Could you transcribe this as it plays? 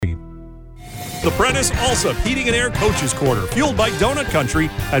The Prentice Alsop Heating and Air Coaches Corner, fueled by Donut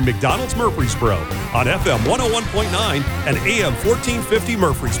Country and McDonald's Murfreesboro on FM 101.9 and AM 1450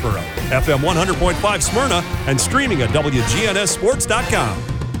 Murfreesboro, FM 100.5 Smyrna, and streaming at WGNSSports.com.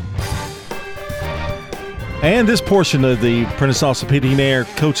 And this portion of the Prentice Alsop Heating and Air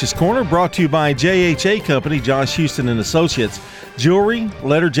Coaches Corner brought to you by JHA Company, Josh Houston and Associates. Jewelry,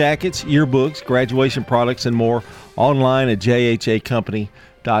 letter jackets, yearbooks, graduation products, and more online at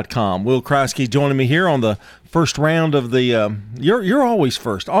jhacompany.com. Will Kreisky joining me here on the first round of the you're always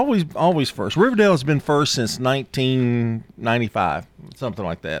first. Always first. Riverdale has been first since 1995, something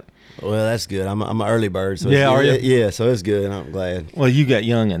like that. Well, that's good. I'm an early bird. So yeah, are you? Yeah, so it's good. I'm glad. Well, you got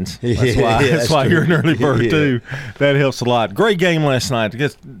youngins. That's why you're an early bird, too. That helps a lot. Great game last night.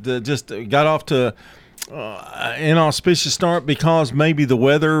 Just got off to inauspicious start because maybe the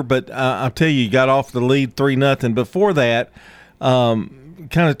weather, but I'll tell you got off the lead 3-0. Before that,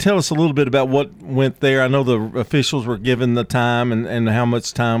 kind of tell us a little bit about what went there. I know the officials were given the time and how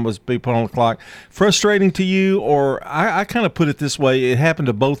much time was being put on the clock. Frustrating to you, or I kind of put it this way, it happened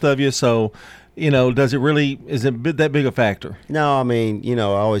to both of you, so, is it that big a factor? No, I mean, I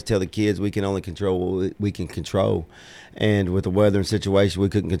always tell the kids we can only control what we can control. And with the weather and situation, we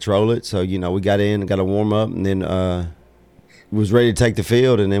couldn't control it. So, we got in and got a warm up and then was ready to take the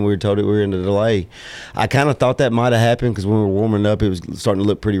field, and then we were told that we were in a delay. I kind of thought that might have happened because when we were warming up, it was starting to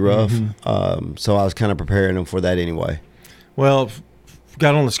look pretty rough. Mm-hmm. So I was kind of preparing them for that anyway. Well,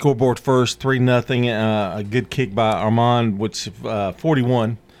 got on the scoreboard first, 3-0, a good kick by Armand, which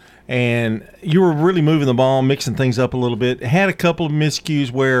 41. And you were really moving the ball, mixing things up a little bit. Had a couple of miscues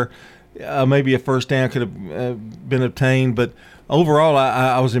where maybe a first down could have been obtained, but overall,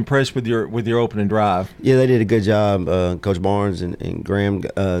 I was impressed with your opening drive. Yeah, they did a good job. Coach Barnes and Graham,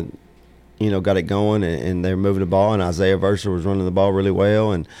 got it going, and they were moving the ball, and Isaiah Verser was running the ball really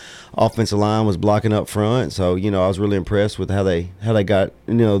well, and offensive line was blocking up front. So, I was really impressed with how they got,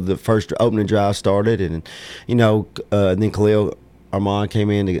 the first opening drive started, and, then Khalil Armand came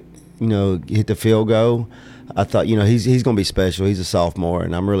in to, hit the field goal. I thought, he's going to be special. He's a sophomore,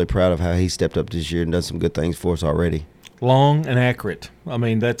 and I'm really proud of how he stepped up this year and done some good things for us already. Long and accurate. I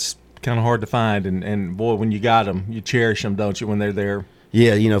mean, that's kind of hard to find. And boy, when you got them, you cherish them, don't you, when they're there?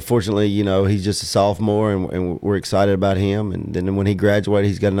 Yeah, fortunately, he's just a sophomore, and we're excited about him. And then when he graduates,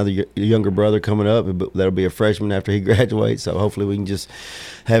 he's got another younger brother coming up. That'll be a freshman after he graduates. So hopefully we can just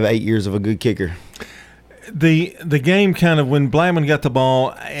have 8 years of a good kicker. The game kind of, when Blackman got the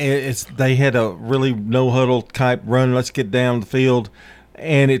ball, they had a really no-huddle type run, let's get down the field.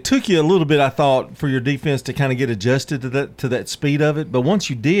 And it took you a little bit, I thought, for your defense to kind of get adjusted to that speed of it. But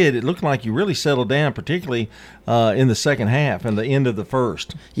once you did, it looked like you really settled down, particularly in the second half and the end of the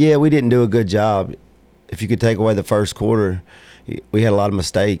first. Yeah, we didn't do a good job. If you could take away the first quarter, we had a lot of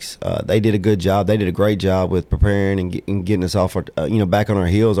mistakes. They did a good job. They did a great job with preparing and getting us off, back on our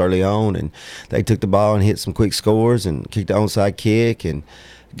heels early on. And they took the ball and hit some quick scores and kicked the onside kick and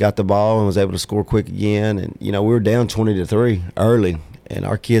got the ball and was able to score quick again. And, we were down 20-3 early. And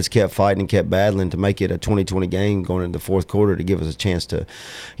our kids kept fighting and kept battling to make it a 20-20 game going into the fourth quarter to give us a chance to,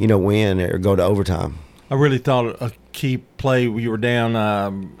 win or go to overtime. I really thought a key play, you were down,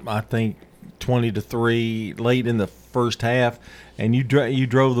 I think, 20-3 late in the first half, and you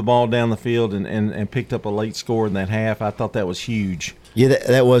drove the ball down the field and picked up a late score in that half. I thought that was huge. Yeah,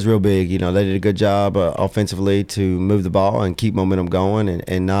 that was real big. They did a good job offensively to move the ball and keep momentum going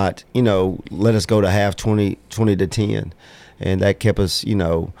and not, let us go to half 20-10. And that kept us, in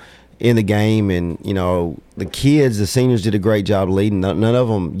the game. And, the kids, the seniors did a great job leading. None of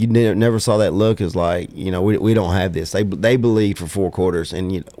them, you never saw that look as like, we don't have this. They believed for 4 quarters.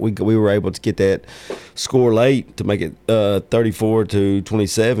 And we were able to get that score late to make it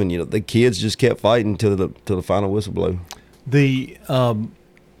 34-27. The kids just kept fighting till the final whistle blew. The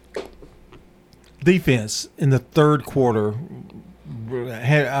defense in the third quarter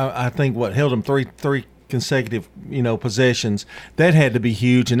had, I think, held them three consecutive possessions. That had to be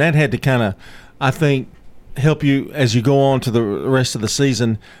huge, and that had to kind of, I think, help you as you go on to the rest of the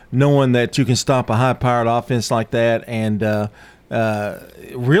season, knowing that you can stop a high-powered offense like that, and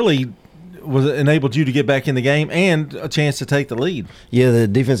really enabled you to get back in the game and a chance to take the lead. Yeah, the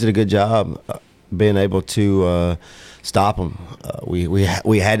defense did a good job being able to stop them. We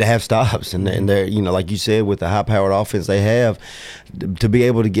had to have stops, and they're, like you said, with the high-powered offense they have, to be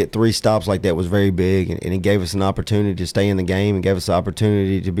able to get 3 stops like that was very big, and it gave us an opportunity to stay in the game and gave us the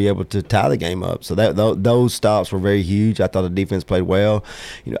opportunity to be able to tie the game up. So those stops were very huge. I thought the defense played well.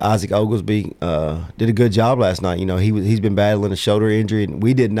 Isaac Oglesby did a good job last night. He's been battling a shoulder injury, and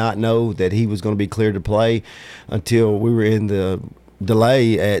we did not know that he was going to be cleared to play until we were in the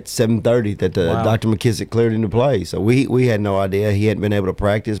delay at 7:30 that Dr. McKissick cleared him to play. So we had no idea. He hadn't been able to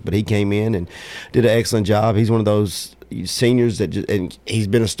practice, but he came in and did an excellent job. He's one of those seniors and he's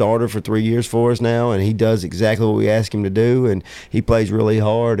been a starter for 3 years for us now, and he does exactly what we ask him to do, and he plays really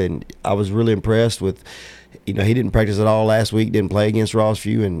hard. And I was really impressed with, he didn't practice at all last week, didn't play against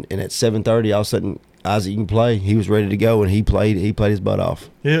Rossview, and at 7:30 all of a sudden, Isaac, you can play. He was ready to go, and he played his butt off.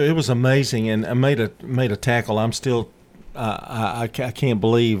 It was amazing, and I made a tackle. I'm still I can't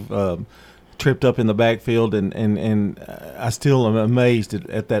believe tripped up in the backfield, and I still am amazed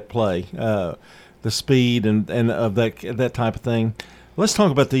at that play, the speed and of that type of thing. Let's talk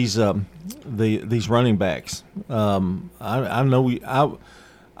about these running backs. I know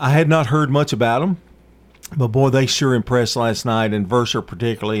I had not heard much about them. But, boy, they sure impressed last night, and Verser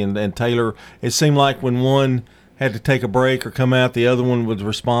particularly, and Taylor. It seemed like when one had to take a break or come out, the other one would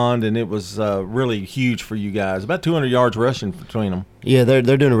respond, and it was really huge for you guys. About 200 yards rushing between them. Yeah, they're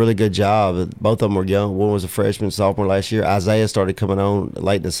doing a really good job. Both of them were young. One was a freshman, sophomore last year. Isaiah started coming on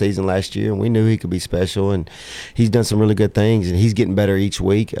late in the season last year, and we knew he could be special, and he's done some really good things, and he's getting better each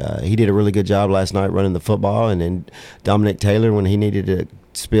week. He did a really good job last night running the football, and then Dominic Taylor, when he needed to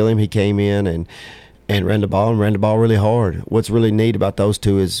spill him, he came in and ran the ball really hard. What's really neat about those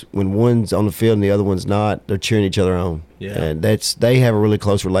two is when one's on the field and the other one's not, they're cheering each other on. Yeah. And they have a really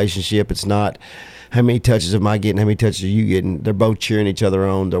close relationship. It's not how many touches am I getting, how many touches are you getting. They're both cheering each other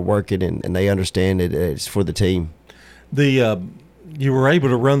on. They're working, and they understand it's for the team. You were able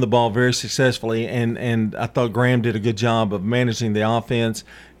to run the ball very successfully, and I thought Graham did a good job of managing the offense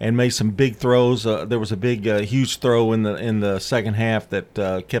and made some big throws. There was a big, huge throw in the second half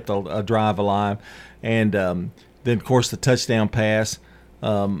that kept a drive alive. And then, of course, the touchdown pass.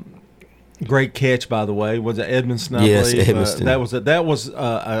 Great catch, by the way. Was it Edmonston? Yes, Edmonston. That was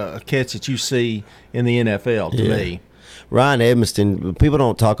a catch that you see in the NFL to me. Ryan Edmonston, people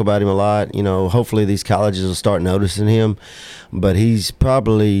don't talk about him a lot. Hopefully these colleges will start noticing him. But he's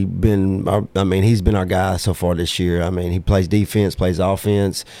probably been he's been our guy so far this year. He plays defense, plays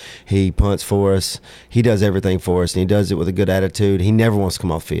offense. He punts for us. He does everything for us, and he does it with a good attitude. He never wants to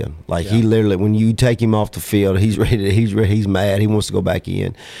come off the field. He literally, when you take him off the field, he's ready. He's mad. He wants to go back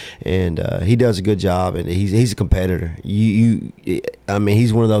in. And he does a good job, and he's a competitor.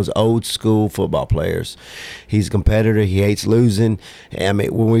 He's one of those old school football players. He's a competitor. He hates losing.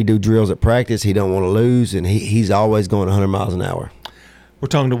 When we do drills at practice, he don't want to lose, and he's always going 100 miles an hour. We're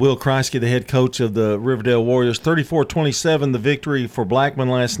talking to Will Kreisky, the head coach of the Riverdale Warriors. 34-27, the victory for Blackman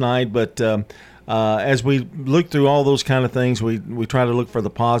last night. But as we look through all those kind of things, we try to look for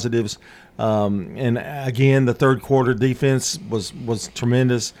the positives. And again, the third quarter defense was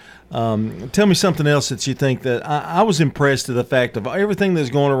tremendous. Tell me something else that you think that I was impressed with the fact of everything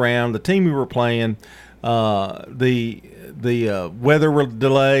that's going around, the team we were playing, the weather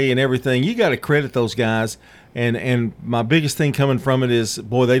delay and everything. You got to credit those guys. And my biggest thing coming from it is,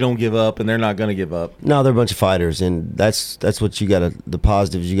 boy, they don't give up, and they're not going to give up. No, they're a bunch of fighters, and that's what you got to – the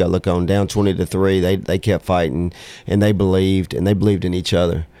positives you got to look on. Down 20-3, they kept fighting, and they believed in each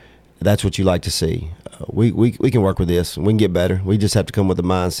other. That's what you like to see. We can work with this. We can get better. We just have to come with the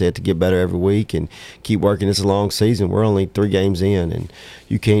mindset to get better every week and keep working. It's a long season. We're only 3 games in, and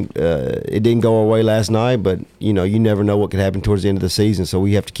you can't. It didn't go our way last night, but you never know what could happen towards the end of the season. So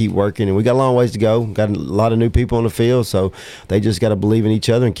we have to keep working, and we got a long ways to go. Got a lot of new people on the field, so they just got to believe in each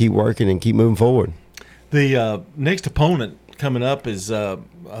other and keep working and keep moving forward. The next opponent coming up is it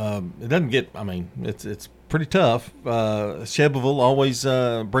doesn't get. It's pretty tough. Shelbyville always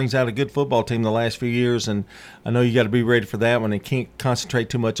brings out a good football team the last few years, and I know you got to be ready for that one and can't concentrate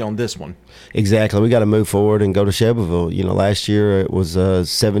too much on this one. Exactly. We got to move forward and go to Shelbyville. Last year it was a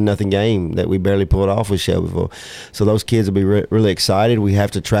 7-0 game that we barely pulled off with Shelbyville. So those kids will be really excited. We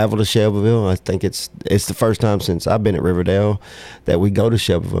have to travel to Shelbyville. I think it's the first time since I've been at Riverdale that we go to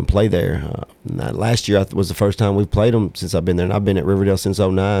Shelbyville and play there. Last year was the first time we've played them since I've been there, and I've been at Riverdale since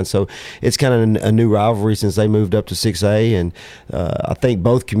 2009. So it's kind of a new rivalry since they moved up to 6A, and I think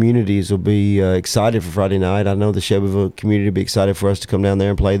both communities will be excited for Friday night. I know the Shelbyville community will be excited for us to come down there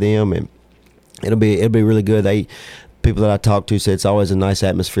and play them, and it'll be really good. People that I talk to say it's always a nice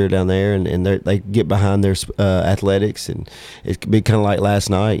atmosphere down there, and they get behind their athletics, and it could be kind of like last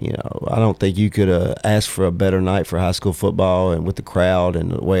night. I don't think you could ask for a better night for high school football, and with the crowd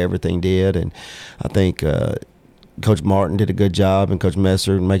and the way everything did. And I think Coach Martin did a good job, and Coach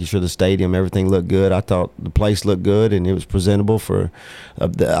Messer, making sure the stadium, everything looked good. I thought the place looked good, and it was presentable for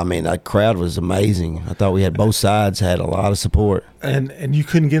that crowd was amazing. I thought we had both sides had a lot of support. And you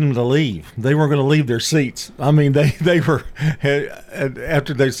couldn't get them to leave. They weren't going to leave their seats. They were,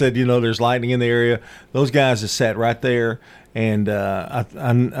 after they said, there's lightning in the area, those guys just sat right there. And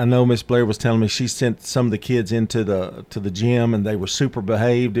I know Miss Blair was telling me she sent some of the kids into the gym, and they were super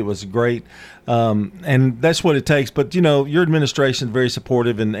behaved. It was great, and that's what it takes. But your administration is very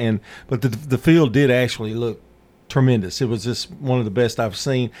supportive, but the field did actually look tremendous. It was just one of the best I've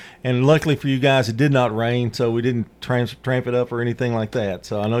seen, and luckily for you guys, it did not rain, so we didn't tramp it up or anything like that.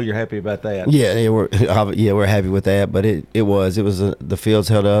 So I know you're happy about that. Yeah, we're happy with that. But it was the fields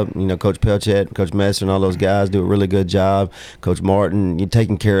held up. Coach Pelchat, Coach Messer, and all those guys do a really good job. Coach Martin, you're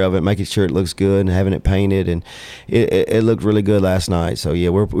taking care of it, making sure it looks good, and having it painted, and it looked really good last night. So yeah,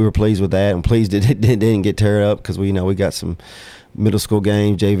 we were pleased with that, and pleased it didn't get teared up, because we got some middle school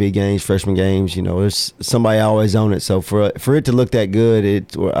games, JV games, freshman games. There's somebody always on it. So for it to look that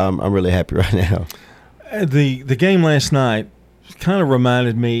good, I'm really happy right now. The game last night kind of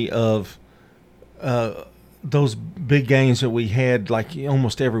reminded me of those big games that we had like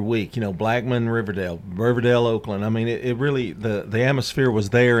almost every week. Blackman, Riverdale, Oakland. I mean, it really the atmosphere was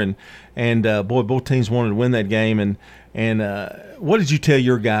there, and boy, both teams wanted to win that game. And what did you tell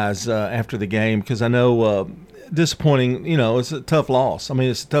your guys after the game? Because I know. Disappointing, it's a tough loss. I mean,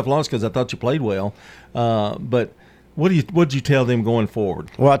 it's a tough loss because I thought you played well. But what did you tell them going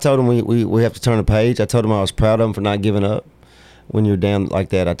forward? Well, I told them we have to turn the page. I told them I was proud of them for not giving up when you're down like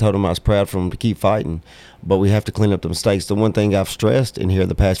that. I told them I was proud for them to keep fighting, but we have to clean up the mistakes. The one thing I've stressed in here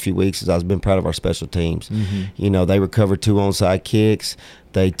the past few weeks is I've been proud of our special teams. Mm-hmm. They recovered 2 onside kicks.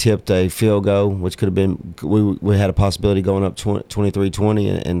 They tipped a field goal, which could have been we had a possibility going up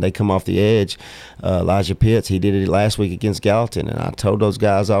 23-20, and they come off the edge. Elijah Pitts, he did it last week against Gallatin, and I told those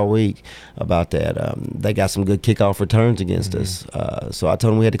guys all week about that. They got some good kickoff returns against us. So I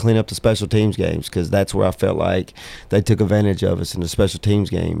told them we had to clean up the special teams games, because that's where I felt like they took advantage of us in the special teams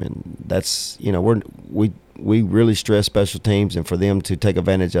game, and that's we really stress special teams, and for them to take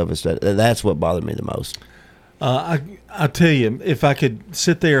advantage of us, that's what bothered me the most. I tell you, if I could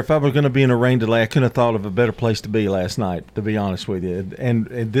sit there, if I were going to be in a rain delay, I couldn't have thought of a better place to be last night, to be honest with you. And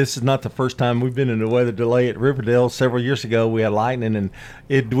this is not the first time we've been in a weather delay at Riverdale. Several years ago, we had lightning, and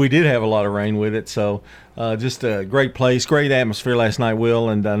we did have a lot of rain with it. So just a great place, great atmosphere last night, Will,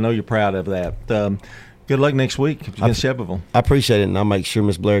 and I know you're proud of that. Good luck next week against Shelbyville. I appreciate it, and I'll make sure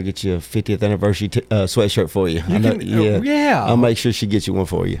Miss Blair gets you a 50th anniversary sweatshirt for you. Yeah. I'll make sure she gets you one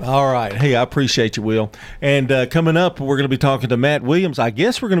for you. All right. Hey, I appreciate you, Will. And coming up, we're going to be talking to Matt Williams. I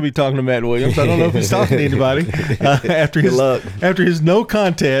guess we're going to be talking to Matt Williams. I don't know if he's talking to anybody after his no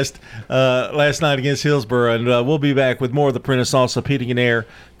contest last night against Hillsborough. And we'll be back with more of the Prentice Allsup Heating and Air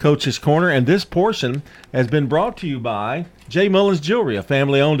Coach's Corner. And this portion has been brought to you by J. Mullins Jewelry, a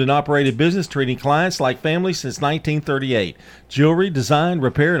family-owned and operated business treating clients like family since 1938. Jewelry, design,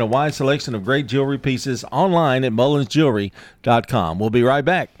 repair, and a wide selection of great jewelry pieces online at mullinsjewelry.com. We'll be right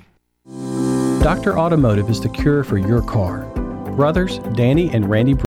back. Dr. Automotive is the cure for your car. Brothers Danny and Randy